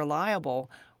pretty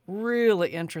reliable. Really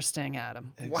interesting,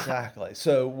 Adam. Wow. exactly.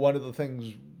 So one of the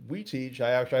things we teach, I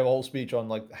actually have a whole speech on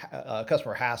like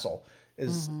customer hassle,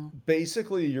 is Hmm.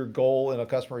 basically your goal in a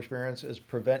customer experience is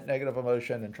prevent negative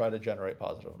emotion and try to generate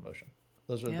positive emotion.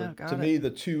 Those are Yeah, to got it. me, the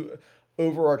two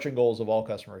overarching goals of all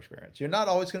customer experience. You're not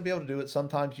always going to be able to do it.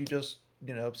 Sometimes you just,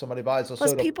 if somebody buys a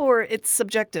Plus, soda. people are, it's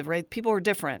subjective, right? People are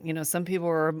different. Some people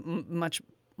are much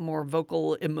more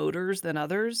vocal emoters than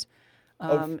others.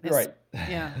 Oh, It's, right.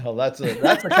 yeah. Well, that's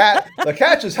the cat. The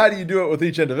catch is how do you do it with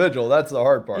each individual? That's the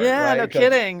hard part, Yeah, right? no Because,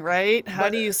 kidding, right? How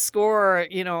but do you score,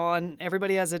 on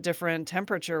everybody has a different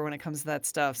temperature when it comes to that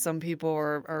stuff. Some people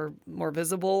are more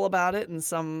visible about it, and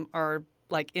some are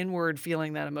like inward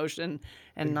feeling that emotion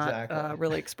and not exactly.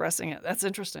 really expressing it. That's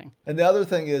interesting. And the other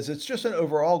thing is, it's just an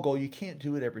overall goal. You can't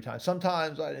do it every time.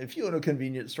 Sometimes, if you in a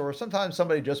convenience store, sometimes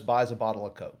somebody just buys a bottle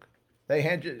of Coke. They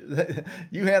hand you,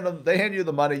 you hand them, they hand you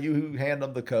the money, you hand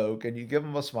them the Coke, and you give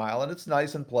them a smile, and it's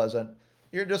nice and pleasant.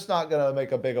 You're just not going to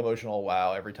make a big emotional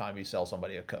wow every time you sell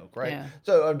somebody a Coke, right? Yeah.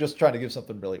 So I'm just trying to give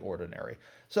something really ordinary.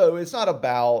 So it's not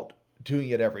about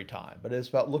doing it every time, but it's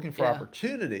about looking for Yeah.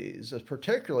 opportunities, as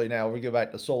particularly now we go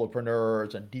back to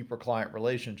solopreneurs and deeper client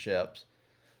relationships.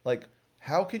 Like,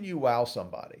 how can you wow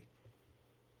somebody?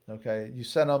 Okay, you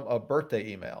send them a birthday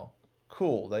email.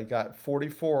 Cool. They got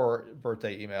 44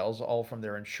 birthday emails, all from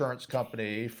their insurance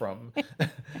company. From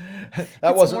that It's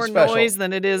wasn't more noise special.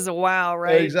 than it is a wow,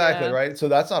 right? Exactly, Yeah. right. So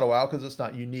that's not a wow because it's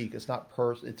not unique. It's not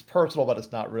it's personal, but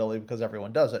it's not really because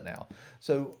everyone does it now.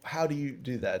 So how do you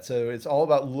do that? So it's all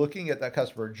about looking at that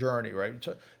customer journey, right?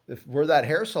 So if we're that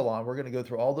hair salon, we're going to go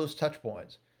through all those touch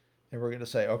points, and we're going to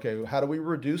say, okay, how do we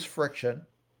reduce friction?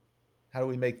 How do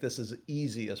we make this as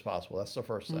easy as possible? That's the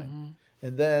first thing. Hmm.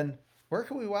 And then where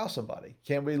can we wow somebody?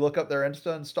 Can we look up their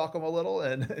Insta and stalk them a little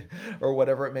and or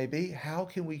whatever it may be? How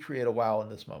can we create a wow in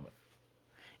this moment?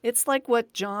 It's like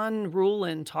what John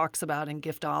Ruhlin talks about in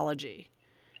giftology.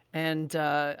 And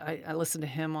I listened to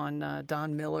him on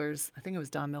Don Miller's, I think it was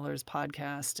Don Miller's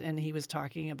podcast, and he was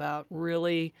talking about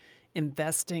really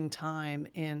investing time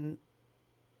in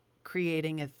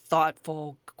creating a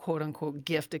thoughtful, quote unquote,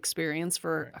 gift experience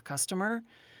for Right. a customer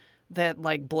that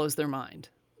like blows their mind.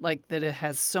 Like that it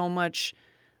has so much,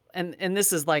 and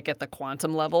this is like at the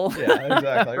quantum level, Yeah,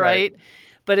 exactly. Right. right?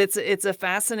 But it's a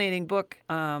fascinating book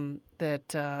that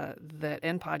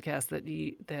and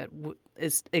podcast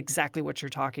is exactly what you're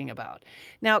talking about.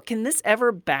 Now, can this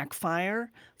ever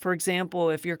backfire? For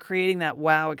example, if you're creating that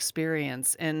wow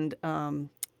experience, and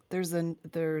there's a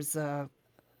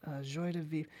Joy de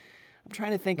Vivre. I'm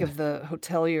trying to think of the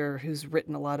hotelier who's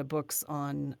written a lot of books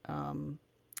on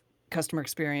customer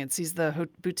experience. He's the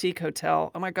boutique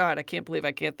hotel. Oh my God, I can't believe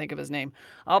I can't think of his name.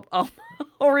 I'll I'll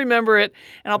remember it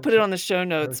and I'll put it Hotel, on the show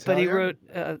notes. But he hotelier?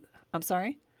 wrote. I'm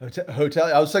sorry.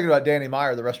 Hotel. I was thinking about Danny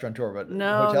Meyer, the restaurateur, but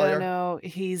No, no, hotelier? no.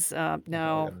 He's I feel like no. I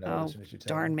know it as Oh, soon as you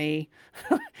tell me. darn me.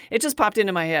 It just popped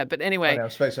into my head. But I anyway, know, I'm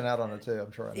spacing out on it too.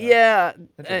 I'm sure I know. yeah.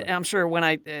 Interesting. I'm sure when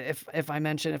if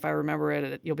I remember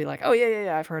it, you'll be like, oh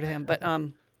yeah, I've heard of him. But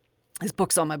his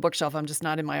book's on my bookshelf. I'm just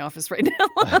not in my office right now.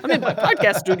 I'm in my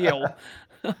podcast studio.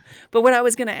 But what I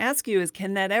was going to ask you is,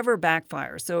 can that ever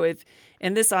backfire? So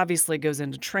and this obviously goes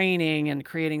into training and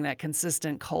creating that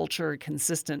consistent culture,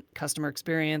 consistent customer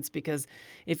experience, because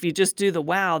if you just do the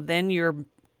wow, then you're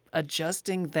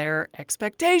adjusting their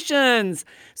expectations.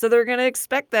 So they're going to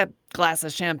expect that glass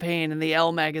of champagne and the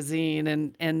Elle magazine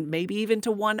and maybe even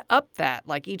to one up that.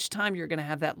 Like each time you're going to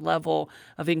have that level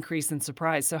of increase in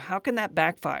surprise. So how can that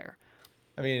backfire?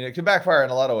 I mean, it can backfire in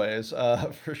a lot of ways.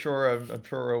 For sure, I'm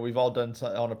sure we've all done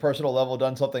on a personal level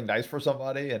done something nice for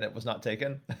somebody, and it was not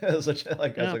taken as Yeah,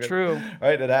 a good, true.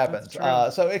 right? It That's happens.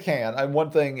 true. So it can. And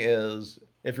one thing is,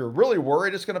 if you're really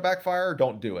worried it's going to backfire,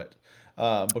 don't do it.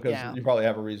 Because Yeah. you probably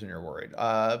have a reason you're worried.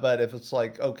 But if it's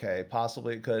like, okay,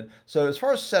 possibly it could. So as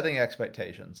far as setting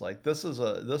expectations, like this is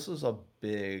a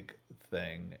big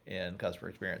thing in customer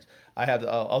experience.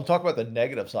 I'll talk about the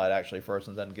negative side actually first,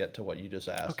 and then get to what you just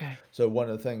asked. Okay. So one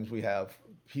of the things we have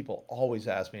people always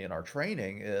ask me in our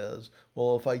training is,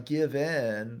 well, if I give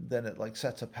in, then it like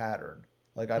sets a pattern.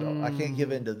 Like I can't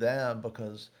give in Mm. to them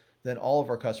because then all of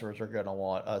our customers are going to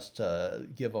want us to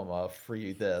give them a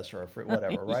free this or a free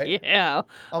whatever, right? Yeah.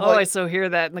 I'm Oh, I like, so hear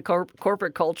that in the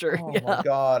corporate culture. oh my Yeah.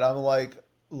 God. I'm like,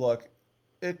 look,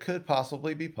 it could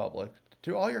possibly be public.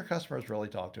 Do all your customers really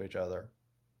talk to each other?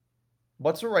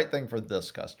 What's the right thing for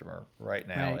this customer right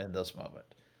now Right. in this moment?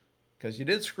 Because you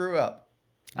did screw up.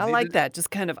 You I like needed, that,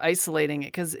 just kind of isolating it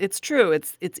because it's true.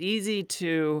 It's easy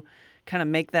to kind of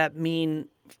make that mean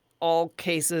all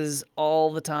cases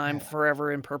all the time, yeah.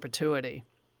 forever in perpetuity.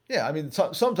 Yeah, I mean,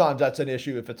 sometimes that's an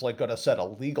issue if it's like going to set a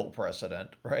legal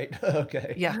precedent, right?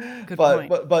 Okay, Yeah, good but point.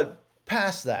 but but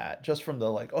past that, just from the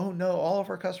like, oh no, all of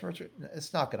our customers,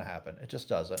 it's not going to happen. It just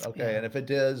doesn't. Okay, Yeah. and if it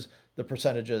is, the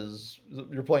percentages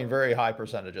you're playing very high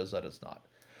percentages that it's not.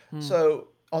 Hmm. So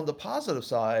on the positive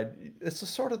side, it's a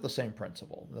sort of the same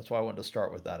principle. That's why I wanted to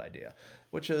start with that idea,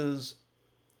 which is,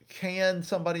 can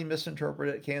somebody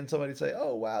misinterpret it? Can somebody say,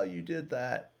 oh wow, you did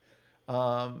that?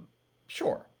 Um,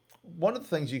 sure. One of the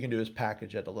things you can do is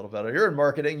package it a little better. You're in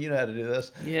marketing, you know how to do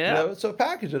this, Yeah. so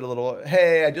package it a little.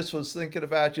 Hey, I just was thinking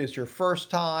about you. It's your first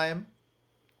time.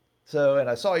 So, and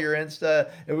I saw your Insta,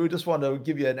 and we just wanted to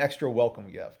give you an extra welcome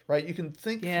gift, right? You can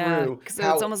think Yeah. through So it's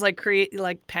how, almost like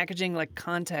packaging like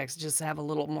context, just have a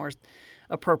little more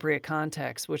appropriate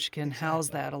context, which can house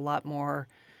exactly, that a lot more.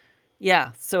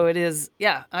 Yeah. So it is.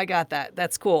 Yeah. I got that.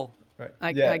 That's cool. right? I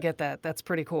Yeah. get that. That's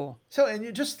pretty cool. So, and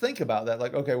you just think about that,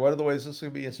 like, okay, what are the ways this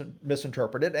could be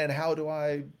misinterpreted, and how do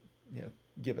I, you know,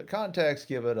 give it context,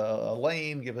 give it a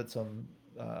lane, give it some,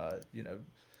 you know,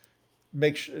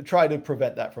 try to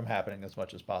prevent that from happening as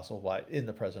much as possible in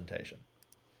the presentation.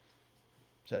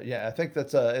 So yeah, I think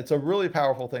it's a really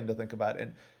powerful thing to think about.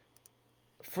 And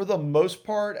for the most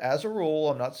part, as a rule,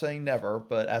 I'm not saying never,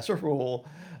 but as a rule,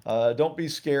 don't be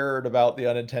scared about the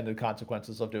unintended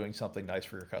consequences of doing something nice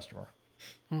for your customer.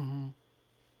 Hmm.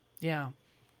 Yeah.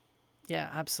 Yeah,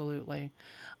 absolutely.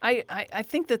 I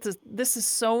think that this is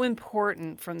so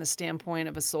important from the standpoint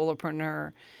of a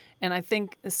solopreneur. And I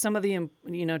think some of the,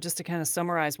 just to kind of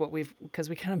summarize what because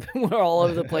we kind of we're all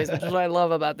over the place, which is what I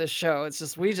love about this show. It's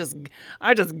just,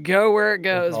 I just go where it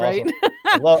That's goes, right?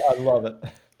 awesome. I love it.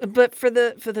 But for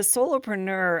the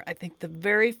solopreneur, I think the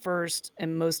very first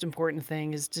and most important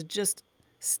thing is to just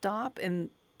stop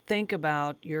and think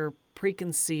about your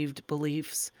preconceived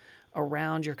beliefs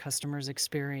around your customer's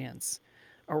experience,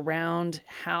 around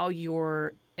how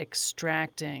you're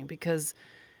extracting, because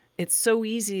it's so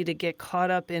easy to get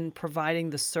caught up in providing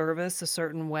the service a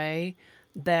certain way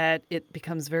that it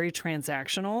becomes very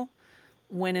transactional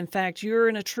when in fact you're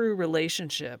in a true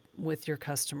relationship with your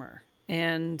customer.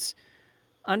 And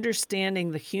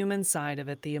understanding the human side of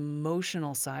it, the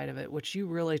emotional side of it, which you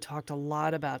really talked a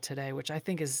lot about today, which I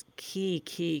think is key,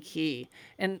 key, key.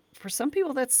 And for some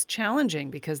people, that's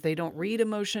challenging because they don't read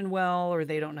emotion well or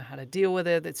they don't know how to deal with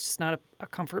it. It's just not a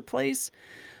comfort place.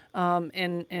 And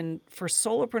for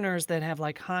solopreneurs that have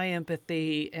like high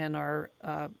empathy and are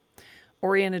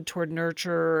oriented toward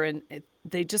nurture and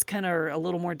they just kind of are a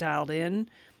little more dialed in,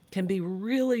 can be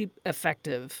really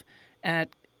effective at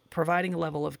providing a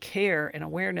level of care and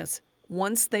awareness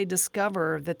once they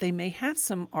discover that they may have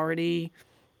some already,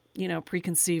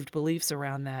 preconceived beliefs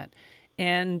around that.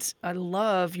 And I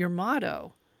love your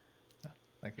motto.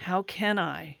 Thank you. How can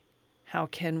I? How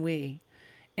can we?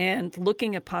 And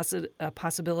looking at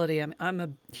possibility, I'm a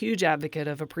huge advocate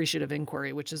of appreciative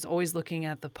inquiry, which is always looking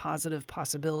at the positive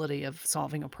possibility of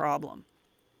solving a problem,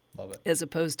 Love it. as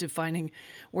opposed to finding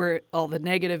where all the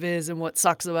negative is and what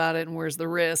sucks about it and where's the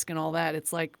risk and all that.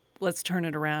 It's like, let's turn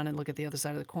it around and look at the other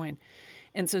side of the coin.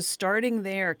 And so starting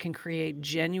there can create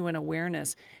genuine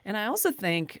awareness. And I also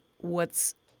think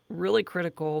what's really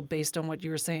critical based on what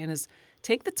you were saying is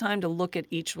take the time to look at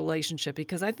each relationship,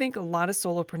 because I think a lot of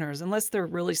solopreneurs, unless they're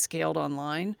really scaled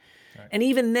online, Right. and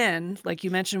even then, like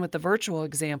you mentioned with the virtual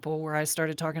example where I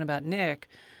started talking about Nick,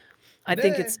 I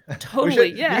think Nah. it's We should. totally,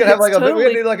 You yeah, could have it's like we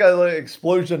totally, need like a like,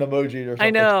 explosion emoji or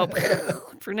I something. know,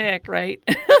 for Nick, right?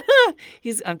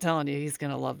 I'm telling you, he's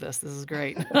going to love this. This is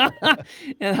great.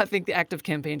 And I think the active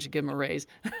campaign should give him a raise.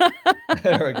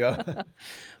 There we go.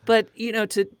 But,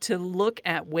 to look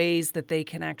at ways that they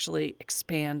can actually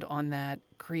expand on that,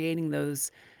 creating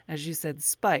those, as you said,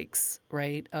 spikes,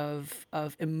 right, of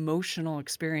emotional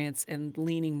experience and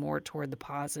leaning more toward the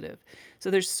positive. So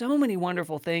there's so many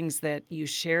wonderful things that you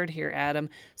shared here, Adam.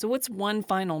 So what's one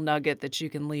final nugget that you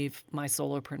can leave my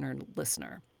solopreneur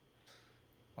listener?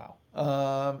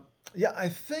 Wow. Yeah, I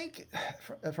think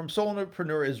from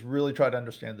solopreneur is really try to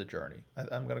understand the journey.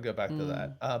 I'm going to go back to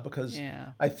Mm, that because yeah.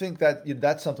 I think that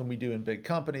that's something we do in big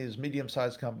companies,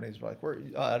 medium-sized companies. Like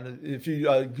if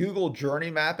you Google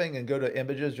journey mapping and go to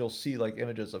images, you'll see like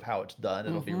images of how it's done.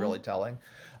 It'll be Mhm. really telling.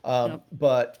 Yep.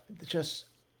 But just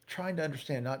trying to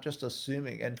understand, not just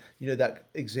assuming. And that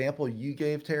example you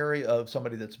gave, Terry, of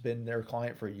somebody that's been their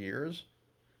client for years.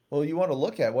 Well, you want to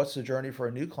look at what's the journey for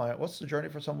a new client? What's the journey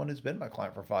for someone who's been my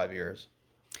client for 5 years?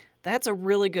 That's a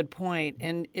really good point,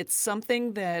 and it's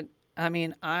something that I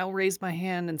mean, I'll raise my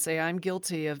hand and say I'm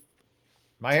guilty of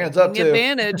My hand's up taking too.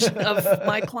 advantage of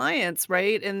my clients,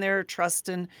 right? And their trust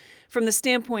and from the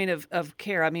standpoint of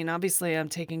care. I mean, obviously I'm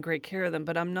taking great care of them,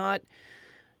 but I'm not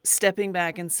stepping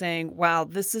back and saying, "Wow,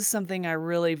 this is something I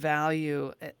really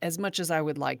value as much as I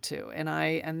would like to."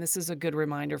 And this is a good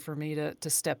reminder for me to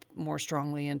step more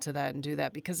strongly into that and do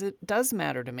that because it does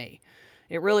matter to me.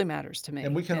 It really matters to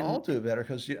And we me. can all And do better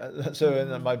because so in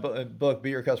mhm. my book, Be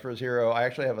Your Customer's Hero, I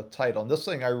actually have a title. And this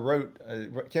thing I wrote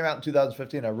came out in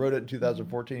 2015. I wrote it in Mhm.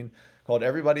 2014 called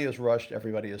Everybody is Rushed,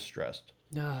 Everybody is Stressed.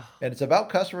 Ugh, And it's about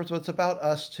customers, but it's about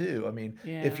us too. I mean, if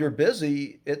yeah. you're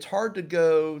busy, it's hard to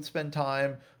go spend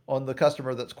time on the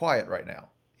customer that's quiet right now.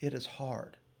 It is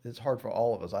hard. It's hard for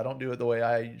all of us. I don't do it the way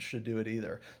I should do it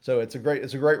either. So it's a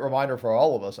great reminder for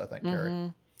all of us, I think, Terry.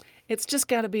 Mhm. It's just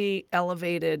gotta be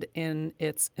elevated in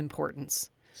its importance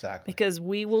Exactly. because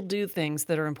we will do things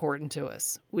that are important to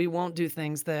us. We won't do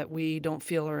things that we don't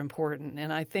feel are important,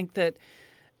 and I think that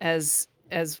as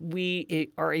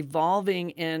we are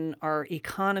evolving in our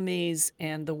economies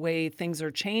and the way things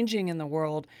are changing in the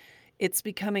world, it's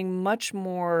becoming much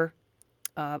more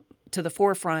uh, to the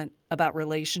forefront about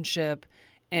relationship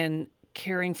and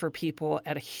caring for people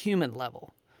at a human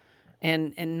level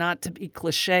and not to be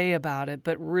cliche about it,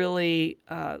 but really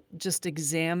just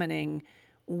examining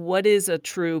what is a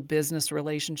true business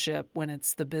relationship when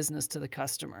it's the business to the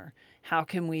customer. How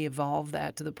can we evolve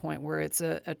that to the point where it's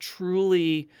a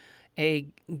truly a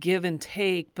give and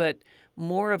take, but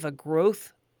more of a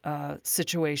growth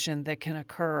situation that can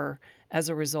occur as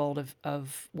a result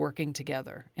of working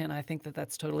together. And I think that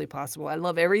that's totally possible. I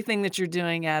love everything that you're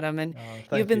doing, Adam, and you've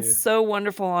Thank been you. so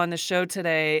wonderful on the show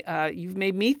today. You've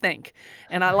made me think,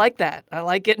 and I like that. I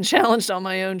like getting challenged on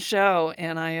my own show,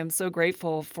 and I am so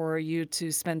grateful for you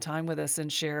to spend time with us and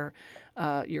share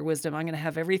your wisdom. I'm going to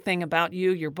have everything about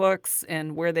you, your books,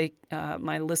 and where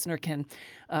my listener can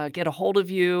get a hold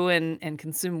of you and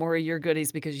consume more of your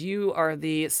goodies because you are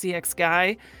the CX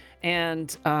guy.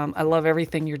 And I love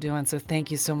everything you're doing. So thank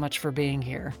you so much for being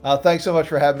here. Thanks so much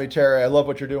for having me, Terry. I love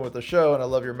what you're doing with the show, and I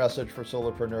love your message for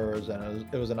solopreneurs. And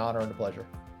it was an honor and a pleasure.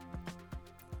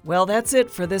 Well, that's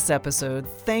it for this episode.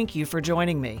 Thank you for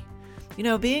joining me. You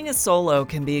know, being a solo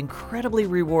can be incredibly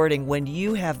rewarding when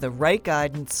you have the right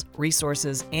guidance,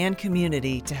 resources, and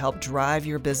community to help drive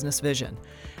your business vision.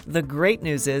 The great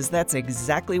news is that's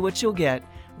exactly what you'll get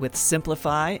with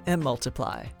Simplify and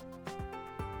Multiply.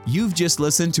 You've just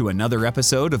listened to another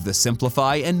episode of the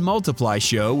Simplify and Multiply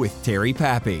Show with Terry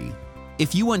Pappy.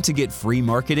 If you want to get free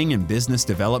marketing and business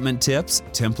development tips,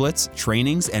 templates,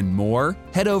 trainings, and more,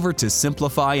 head over to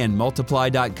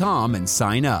simplifyandmultiply.com and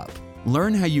sign up.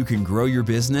 Learn how you can grow your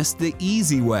business the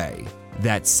easy way.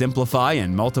 That's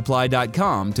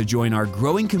simplifyandmultiply.com to join our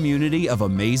growing community of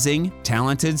amazing,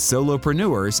 talented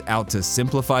solopreneurs out to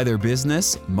simplify their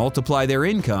business, multiply their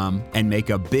income, and make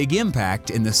a big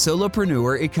impact in the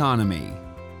solopreneur economy.